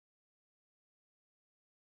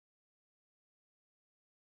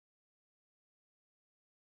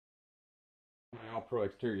Al Pro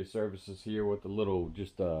Exterior Services here with a little,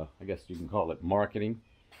 just I guess you can call it marketing.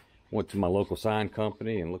 Went to my local sign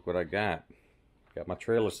company and look what I got. Got my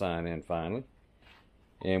trailer sign in finally.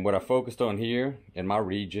 And what I focused on here in my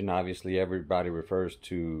region, obviously everybody refers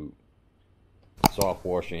to soft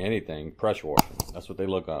washing, anything, pressure washing. That's what they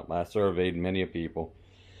look up. I surveyed many people.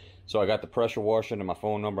 So I got the pressure washing and my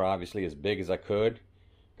phone number obviously as big as I could.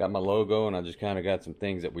 Got my logo and I just kind of got some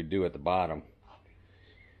things that we do at the bottom.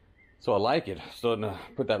 So I like it. Starting to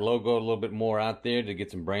put that logo a little bit more out there to get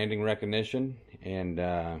some branding recognition. And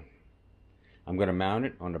I'm going to mount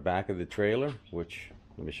it on the back of the trailer, which,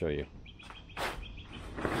 let me show you.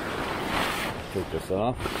 Take this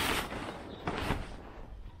off.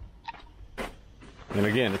 And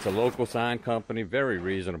again, it's a local sign company, very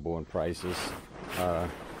reasonable in prices.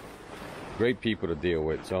 Great people to deal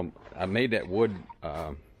with. So I made that wood,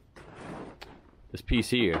 this piece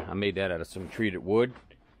here, I made that out of some treated wood.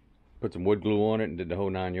 Put some wood glue on it and did the whole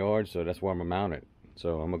 9 yards, so that's where I'm gonna mount it.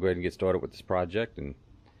 So I'm gonna go ahead and get started with this project and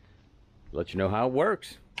let you know how it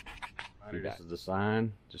works. This is the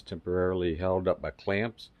sign, just temporarily held up by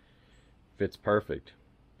clamps. Fits perfect,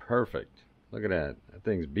 perfect. Look at that, that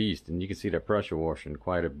thing's beast, and you can see that pressure washing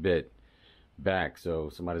quite a bit back. So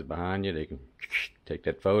if somebody's behind you, they can take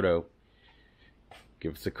that photo.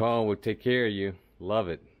 Give us a call, we'll take care of you. Love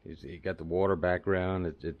it. You got the water background.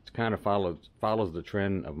 It kind of follows the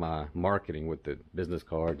trend of my marketing with the business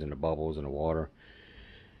cards and the bubbles and the water.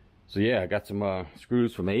 So yeah, I got some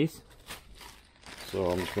screws from Ace. So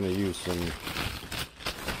I'm just going to use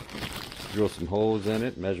drill some holes in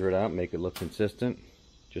it, measure it out, make it look consistent.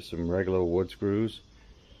 Just some regular wood screws.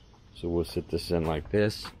 So we'll sit this in like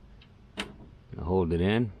this. I'll hold it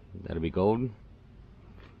in. That'll be golden.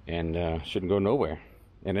 And shouldn't go nowhere.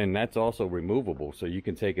 And then that's also removable, so you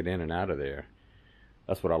can take it in and out of there.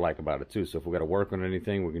 That's what I like about it too. So if we got to work on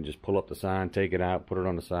anything, we can just pull up the sign, take it out, put it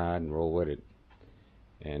on the side, and roll with it.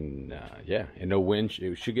 And yeah, and no wind.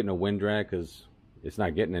 It should get no wind drag because it's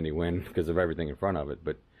not getting any wind because of everything in front of it.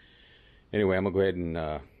 But anyway, I'm gonna go ahead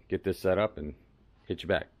and get this set up and hit you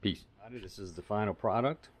back. Peace. This is the final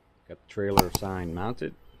product. Got the trailer sign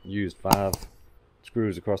mounted. Used 5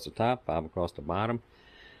 screws across the top, 5 across the bottom.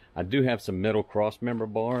 I do have some middle cross member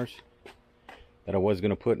bars that I was going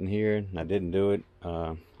to put in here, and I didn't do it.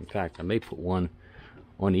 In fact, I may put one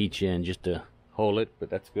on each end just to hold it, but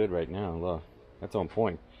that's good right now. Look, that's on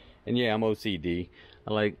point. And yeah, I'm OCD.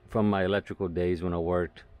 I like, from my electrical days when I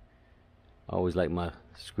worked, I always like my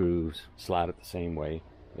screws slotted the same way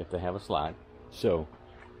if they have a slot. So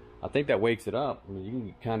I think that wakes it up. I mean, you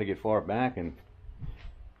can kind of get far back and,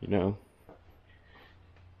 you know,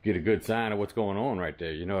 get a good sign of what's going on right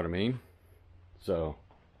there, you know what I mean? So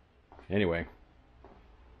anyway,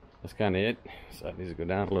 that's kind of it. So it needs to go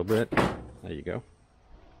down a little bit. There you go.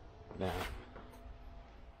 Now,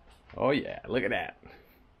 oh yeah, look at that,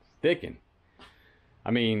 sticking. I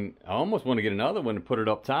mean, I almost want to get another one to put it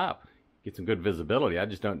up top, get some good visibility. I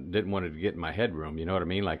just didn't want it to get in my headroom, you know what I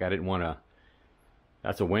mean? Like I didn't want to.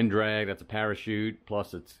 That's a wind drag, that's a parachute,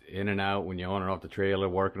 plus it's in and out when you're on and off the trailer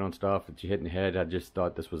working on stuff that you're hitting the head. I just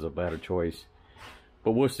thought this was a better choice.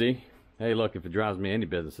 But we'll see. Hey, look, if it drives me any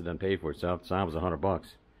business, it doesn't pay for itself. The sign was $100.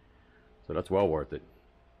 So that's well worth it.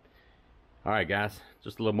 Alright guys,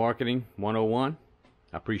 just a little marketing 101.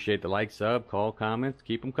 I appreciate the like, sub, call, comments.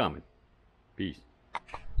 Keep them coming. Peace.